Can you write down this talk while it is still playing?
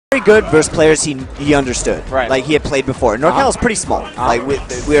very good versus players he understood. Right. Like he had played before. NorCal is pretty small. Like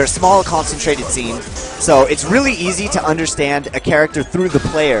we're a small, concentrated scene, so it's really easy to understand a character through the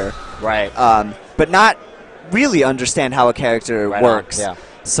player. Right. But not really understand how a character works. Yeah.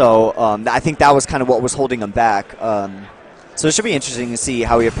 So I think that was kind of what was holding him back. So it should be interesting to see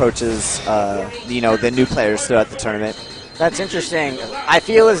how he approaches, the new players throughout the tournament. That's interesting. I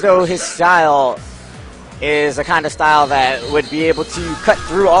feel as though his style is a kind of style that would be able to cut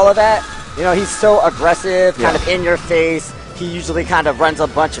through all of that. You know, he's so aggressive, kind of in your face. He usually kind of runs a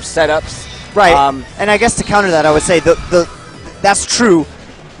bunch of setups. Right. And I guess to counter that, I would say that's true,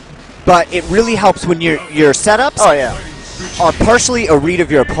 but it really helps when your setups are partially a read of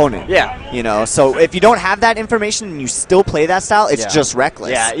your opponent. Yeah. You know, so if you don't have that information and you still play that style, it's just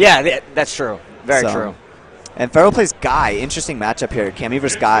reckless. Yeah, that's true. Very true. And Phero plays Guy. Interesting matchup here. Cammy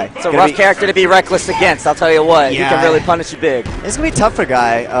versus Guy. It's a rough character to be reckless against, I'll tell you what. Yeah. He can really punish you big. It's going to be tough for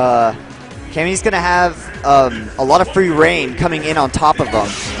Guy. Cammy's going to have a lot of free reign coming in on top of him.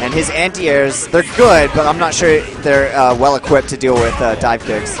 And his anti-airs, they're good, but I'm not sure they're well-equipped to deal with dive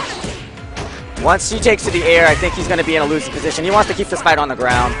kicks. Once he takes to the air, I think he's going to be in a losing position. He wants to keep this fight on the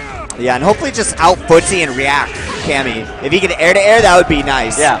ground. Yeah, and hopefully just out-footsie and react Cammy. If he could air-to-air, that would be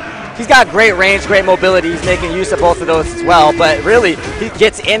nice. Yeah. He's got great range, great mobility. He's making use of both of those as well. But really, he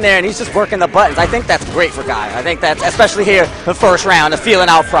gets in there and he's just working the buttons. I think that's great for Guy. I think that's, especially here, the first round, the feeling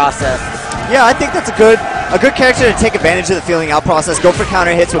out process. Yeah, I think that's a good character to take advantage of the feeling out process. Go for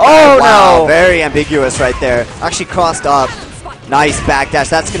counter hits with Guy. Wow, very ambiguous right there. Actually crossed up. Nice backdash.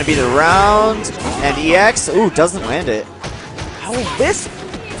 That's going to be the round. And EX, doesn't land it. Oh, this?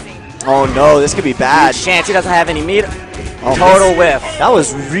 Oh no, this could be bad. Huge chance he doesn't have any meter. Oh, Total whiff. That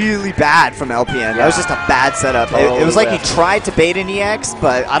was really bad from LPN. Yeah. That was just a bad setup. It was like he tried to bait an EX,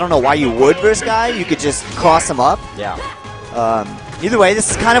 but I don't know why you would versus Guy. You could just cross him up. Yeah. Either way, this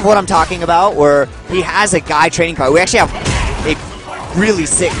is kind of what I'm talking about, where he has a Guy training card. We actually have a really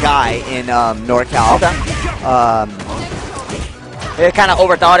sick Guy in NorCal. They kind of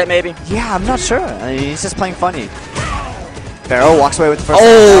overthought it, maybe? Yeah, I'm not sure. I mean, he's just playing funny. Phero walks away with the first.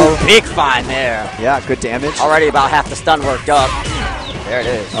 Oh, big find there. Yeah, good damage. Already about half the stun worked up. There it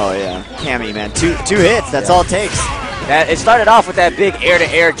is. Oh, yeah. Cammy, man. Two hits. That's all it takes. It started off with that big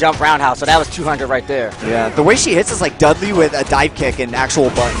air-to-air jump roundhouse, so that was 200 right there. Yeah, the way she hits is like Dudley with a dive kick and actual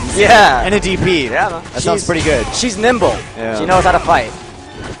buttons. Yeah. And a DP. Yeah, man. That sounds pretty good. She's nimble. Yeah. She knows how to fight.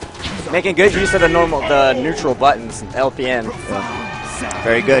 Making good use of the neutral buttons, LPN. Yeah.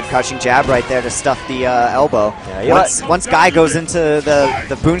 Very good. Crouching jab right there to stuff the elbow. Yeah, once Guy goes into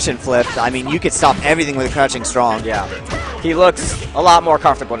the Bunshin flip, I mean, you could stop everything with a crouching strong. Yeah. He looks a lot more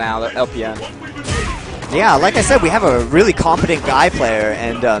comfortable now, the LPN. Yeah, like I said, we have a really competent Guy player,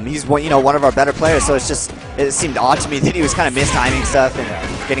 and he's one of our better players, so it seemed odd to me that he was kind of mistiming stuff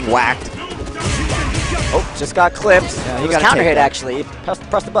and getting whacked. Oh, just got clipped. Yeah, he got counter hit, actually. He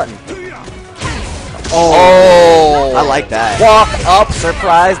pressed the button. Oh, I like that. Walk up,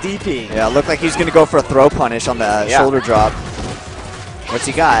 surprise DP. Yeah, looked like he was going to go for a throw punish on the shoulder drop. What's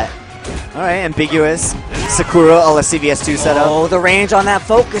he got? All right, ambiguous. Sakura a la CVS2 setup. Oh, the range on that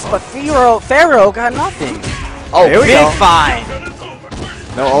focus, but Phero got nothing. Oh, big find.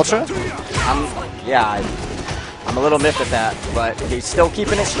 No ultra? I'm a little miffed at that, but he's still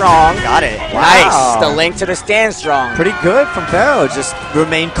keeping it strong. Got it. Nice. The link to the stand strong. Pretty good from Phero. Just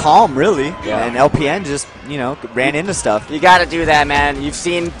remained calm, really. Yeah. And LPN just, ran into stuff. You got to do that, man. You've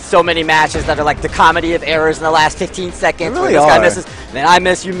seen so many matches that are like the comedy of errors in the last 15 seconds. They really where this are. guy misses, then I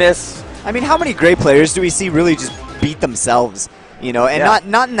miss, you miss. I mean, how many great players do we see really just beat themselves? And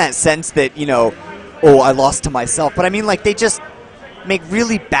not in that sense that, I lost to myself. But I mean, like, they just make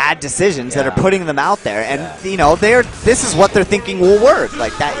really bad decisions that are putting them out there, and this is what they're thinking will work,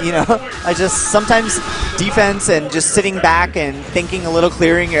 like that. I just sometimes defense and just sitting back and thinking a little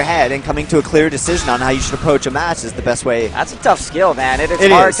clearer in your head and coming to a clear decision on how you should approach a match is the best way. That's a tough skill, man. It's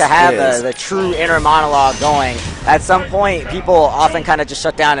hard to have the true inner monologue going. At some point, people often kind of just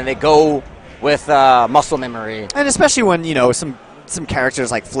shut down and they go with muscle memory, and especially when some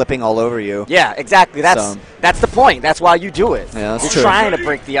characters like flipping all over you. Yeah, exactly. That's the point. That's why you do it. Yeah, that's You're true. trying to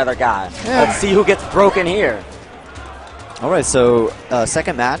break the other guy. Yeah. Let's see who gets broken here. All right, so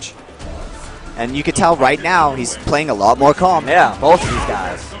second match, and you can tell right now he's playing a lot more calm. Yeah, both of these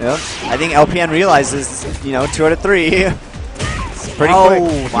guys. Yep. I think LPN realizes, 2 out of 3. It's pretty quick.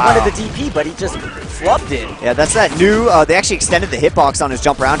 He wanted the DP, but he just flubbed it. Yeah, that's that new. They actually extended the hitbox on his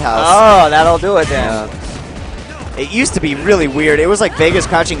jump roundhouse. Oh, that'll do it then. It used to be really weird. It was like Vega's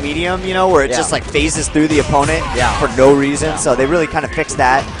crouching medium, where it just like phases through the opponent for no reason. Yeah. So they really kind of fixed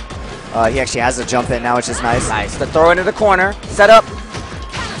that. He actually has a jump in now, which is nice. Nice. The throw into the corner. Set up.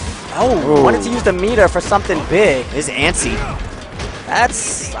 Oh, wanted to use the meter for something big. Is antsy. I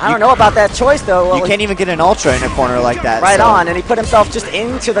don't know about that choice, though. Well, you can't even get an ultra in a corner like that. Right on, and he put himself just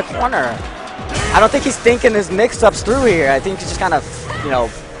into the corner. I don't think he's thinking his mix-ups through here. I think he's just kind of,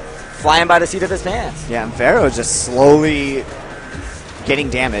 flying by the seat of his pants. Yeah, and Phero just slowly getting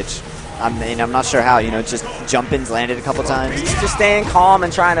damage. I'm not sure how, just jump-ins landed a couple times. He's just staying calm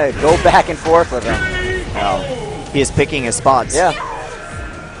and trying to go back and forth with him. He is picking his spots. Yeah.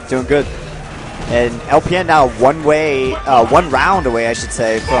 Doing good. And LPN now one round away, I should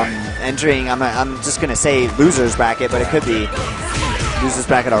say, from entering, I'm just going to say loser's bracket, but it could be loser's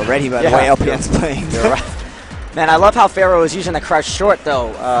bracket already by the way LPN's playing. You're right. Man, I love how Phero is using the crouch short,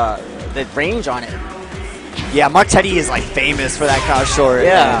 though, the range on it. Yeah, Mark Teddy is like famous for that crouch short.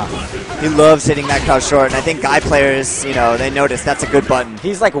 Yeah. He loves hitting that crouch short, and I think guy players, they notice that's a good button.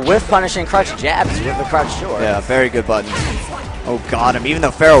 He's like whiff punishing crouch jabs with the crouch short. Yeah, very good button. Oh, got him, even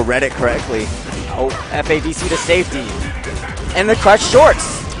though Phero read it correctly. Oh, FADC to safety. And the crouch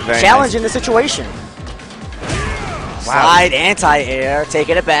shorts. Very challenging the situation. Wow. Slide anti-air,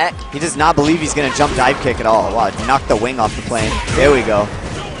 taking it back. He does not believe he's going to jump dive kick at all. Wow, knocked the wing off the plane. There we go.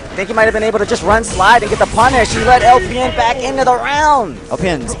 I think he might have been able to just run slide and get the punish. He let LPN back into the round.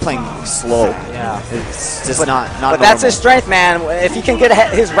 LPN's playing slow. Yeah. It's just not normal. But that's his strength, man. If he can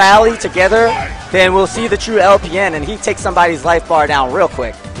get his rally together, then we'll see the true LPN, and he takes somebody's life bar down real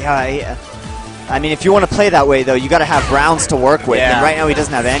quick. Yeah, I mean, if you want to play that way, though, you got to have rounds to work with. Yeah. And right now he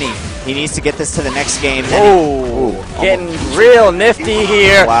doesn't have any. He needs to get this to the next game. Oh, getting real nifty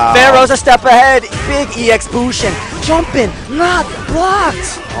here. Wow. Phero's a step ahead. Big EX Bushin. Jumping, not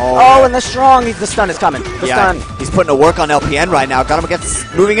blocked. Oh, and the strong. The stun is coming. The stun. He's putting a work on LPN right now. Got him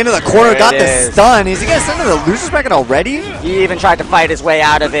against, moving into the corner. Got the stun. Is he going to send to the loser's bracket already? He even tried to fight his way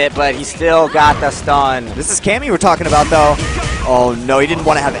out of it, but he still got the stun. This is Cammy we're talking about, though. Oh, no, he didn't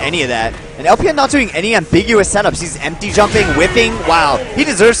want to have any of that. And LPN not doing any ambiguous setups. He's empty jumping, whipping. Wow, he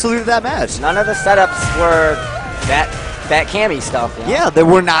deserves to lose that match. None of the setups were that Cammy stuff. Yeah, there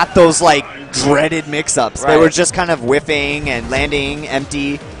were not those, like, dreaded mix-ups. Right. They were just kind of whiffing and landing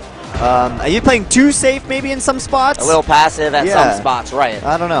empty. Are you playing too safe maybe in some spots? A little passive at some spots, right.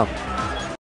 I don't know.